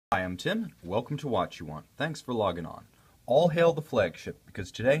Hi, I'm Tim. Welcome to Watch You Want. Thanks for logging on. All hail the flagship, because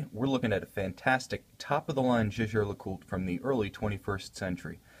today we're looking at a fantastic top-of-the-line Jaeger-LeCoultre from the early 21st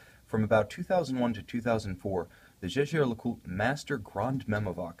century. From about 2001 to 2004, the Jaeger-LeCoultre Master Grande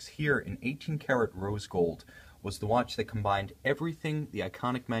Memovox, here in 18-karat rose gold, was the watch that combined everything the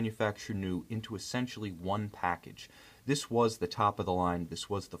iconic manufacturer knew into essentially one package. This was the top-of-the-line, this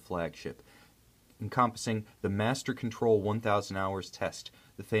was the flagship, encompassing the Master Control 1000 Hours test,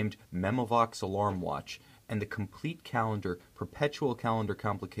 the famed Memovox alarm watch, and the complete calendar, perpetual calendar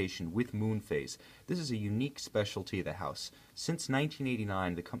complication with moon phase. This is a unique specialty of the house. Since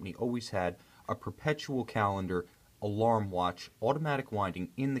 1989, the company always had a perpetual calendar alarm watch, automatic winding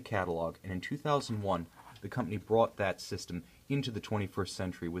in the catalog, and in 2001, the company brought that system into the 21st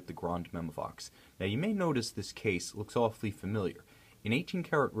century with the Grande Memovox. Now, you may notice this case looks awfully familiar. In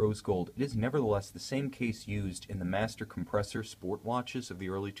 18-karat rose gold, it is nevertheless the same case used in the Master Compressor sport watches of the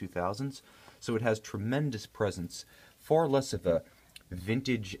early 2000s, so it has tremendous presence, far less of a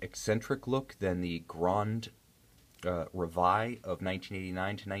vintage eccentric look than the Grand Reveille of 1989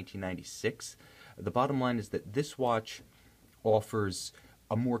 to 1996. The bottom line is that this watch offers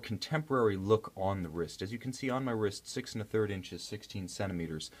a more contemporary look on the wrist. As you can see on my wrist, 6 1/3 inches, 16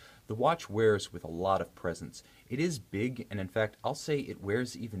 centimeters. The watch wears with a lot of presence. It is big, and in fact, I'll say it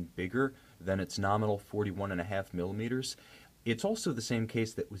wears even bigger than its nominal 41.5 millimeters. It's also the same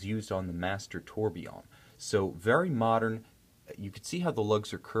case that was used on the Master Tourbillon. So very modern. You can see how the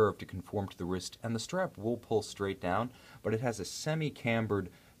lugs are curved to conform to the wrist, and the strap will pull straight down, but it has a semi-cambered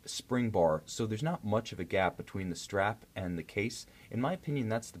spring bar, so there's not much of a gap between the strap and the case. In my opinion,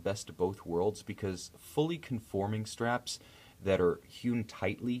 that's the best of both worlds, because fully conforming straps that are hewn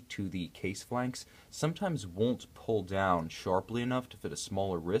tightly to the case flanks sometimes won't pull down sharply enough to fit a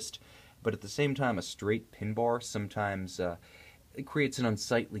smaller wrist, but at the same time a straight pin bar sometimes it creates an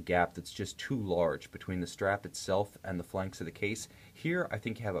unsightly gap that's just too large between the strap itself and the flanks of the case. Here, I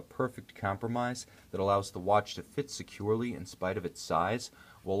think you have a perfect compromise that allows the watch to fit securely in spite of its size,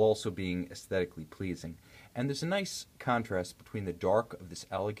 while also being aesthetically pleasing. And there's a nice contrast between the dark of this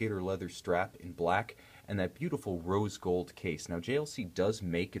alligator leather strap in black and that beautiful rose gold case. Now, JLC does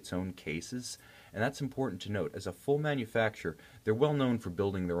make its own cases, and that's important to note. As a full manufacturer, they're well known for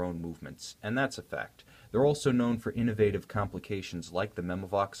building their own movements, and that's a fact. They're also known for innovative complications like the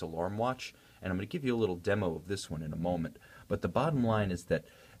Memovox alarm watch, and I'm going to give you a little demo of this one in a moment. But the bottom line is that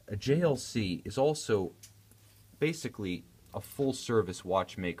a JLC is also basically a full-service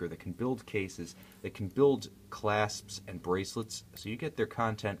watchmaker that can build cases, that can build clasps and bracelets, so you get their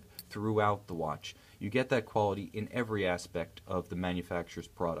content throughout the watch. You get that quality in every aspect of the manufacturer's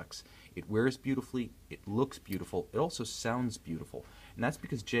products. It wears beautifully, it looks beautiful, it also sounds beautiful, and that's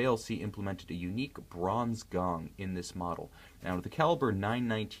because JLC implemented a unique bronze gong in this model. Now, the caliber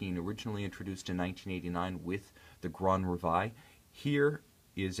 919, originally introduced in 1989 with the Grand Reveille, here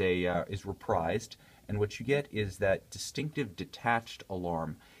is reprised, and what you get is that distinctive detached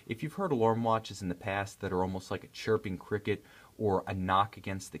alarm. If you've heard alarm watches in the past that are almost like a chirping cricket or a knock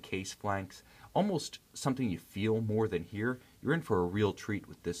against the case flanks, almost something you feel more than hear, you're in for a real treat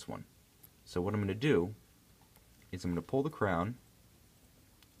with this one. So what I'm going to do is I'm going to pull the crown,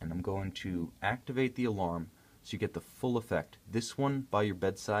 and I'm going to activate the alarm so you get the full effect. This one by your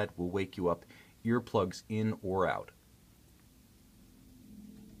bedside will wake you up, earplugs in or out.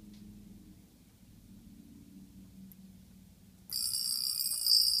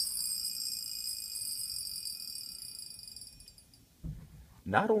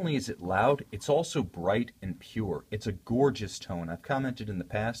 Not only is it loud, it's also bright and pure. It's a gorgeous tone. I've commented in the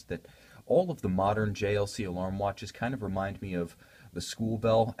past that all of the modern JLC alarm watches kind of remind me of the school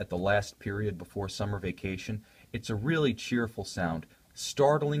bell at the last period before summer vacation. It's a really cheerful sound,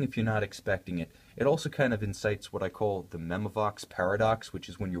 startling if you're not expecting it. It also kind of incites what I call the Memovox paradox, which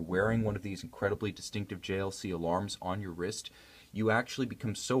is when you're wearing one of these incredibly distinctive JLC alarms on your wrist, you actually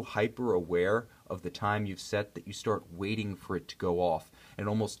become so hyper-aware of the time you've set that you start waiting for it to go off. And it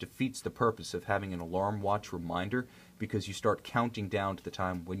almost defeats the purpose of having an alarm watch reminder, because you start counting down to the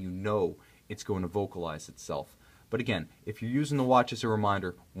time when you know it's going to vocalize itself. But again, if you're using the watch as a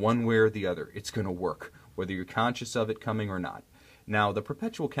reminder, one way or the other, it's going to work, whether you're conscious of it coming or not. Now, the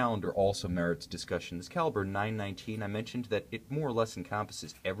perpetual calendar also merits discussion. This caliber 919, I mentioned that it more or less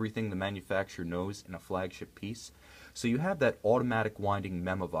encompasses everything the manufacturer knows in a flagship piece. So you have that automatic winding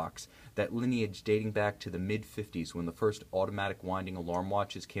Memovox, that lineage dating back to the mid-50s when the first automatic winding alarm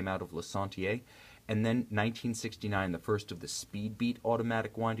watches came out of Sentier, and then 1969, the first of the speed beat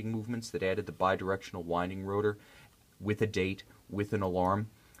automatic winding movements that added the bidirectional winding rotor with a date, with an alarm.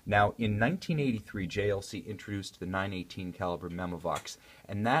 Now, in 1983, JLC introduced the 918 caliber Memovox,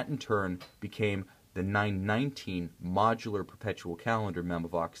 and that in turn became the 919 modular perpetual calendar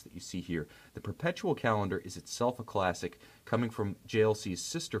Memovox that you see here. The perpetual calendar is itself a classic, coming from JLC's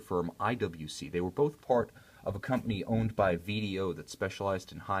sister firm, IWC. They were both part of a company owned by VDO that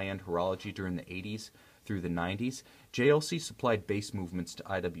specialized in high-end horology during the 80s through the 90s. JLC supplied base movements to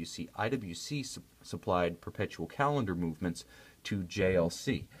IWC. IWC supplied perpetual calendar movements to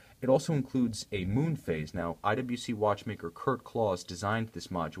JLC. It also includes a moon phase. Now, IWC watchmaker Kurt Claus designed this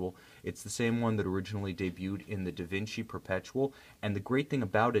module. It's the same one that originally debuted in the Da Vinci Perpetual, and the great thing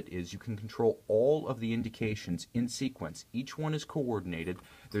about it is you can control all of the indications in sequence. Each one is coordinated.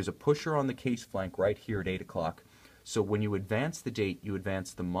 There's a pusher on the case flank right here at 8 o'clock. So when you advance the date, you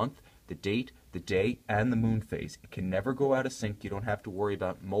advance the month, the date, the day, and the moon phase. It can never go out of sync. You don't have to worry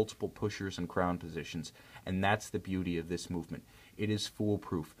about multiple pushers and crown positions, and that's the beauty of this movement. It is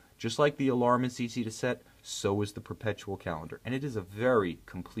foolproof. Just like the alarm is easy to set, so is the perpetual calendar, and it is a very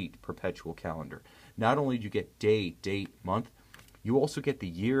complete perpetual calendar. Not only do you get day, date, month, you also get the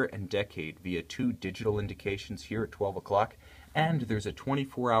year and decade via 2 digital indications here at 12 o'clock, and there's a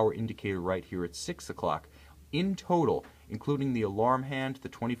 24-hour indicator right here at 6 o'clock. In total, including the alarm hand, the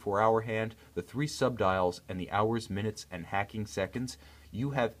 24-hour hand, the 3 subdials, and the hours, minutes, and hacking seconds,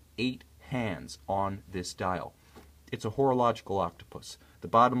 you have 8 hands on this dial. It's a horological octopus. The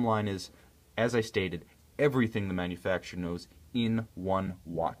bottom line is, as I stated, everything the manufacturer knows in one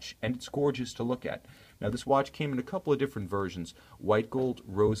watch, and it's gorgeous to look at. Now, this watch came in a couple of different versions: white gold,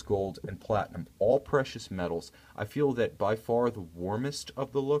 rose gold, and platinum, all precious metals. I feel that by far the warmest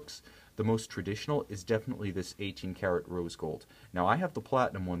of the looks, the most traditional, is definitely this 18-karat rose gold. Now, I have the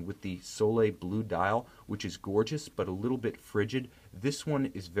platinum one with the Soleil blue dial, which is gorgeous but a little bit frigid. This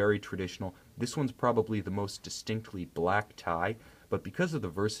one is very traditional. This one's probably the most distinctly black tie, but because of the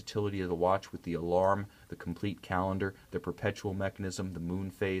versatility of the watch with the alarm, the complete calendar, the perpetual mechanism, the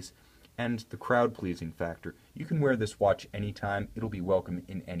moon phase, and the crowd-pleasing factor, you can wear this watch anytime. It'll be welcome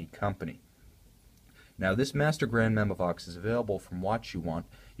in any company. Now, this Master Grande Memovox is available from Watch You Want.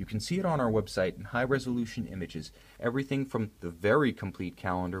 You can see it on our website in high-resolution images, everything from the very complete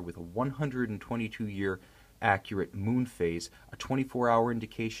calendar with a 122-year accurate moon phase, a 24-hour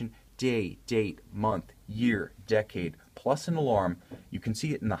indication, day, date, month, year, decade, plus an alarm. You can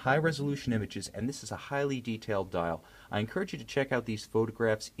see it in the high-resolution images, and this is a highly detailed dial. I encourage you to check out these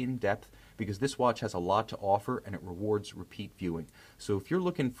photographs in depth because this watch has a lot to offer and it rewards repeat viewing. So if you're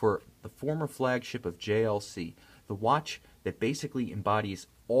looking for the former flagship of JLC, the watch that basically embodies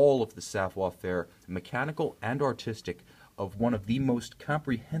all of the savoir-faire, mechanical and artistic, of one of the most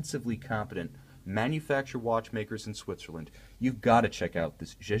comprehensively competent manufacturer watchmakers in Switzerland, you've got to check out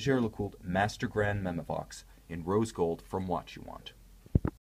this Jaeger-LeCoultre Master Grande Memovox in rose gold from Watch You Want.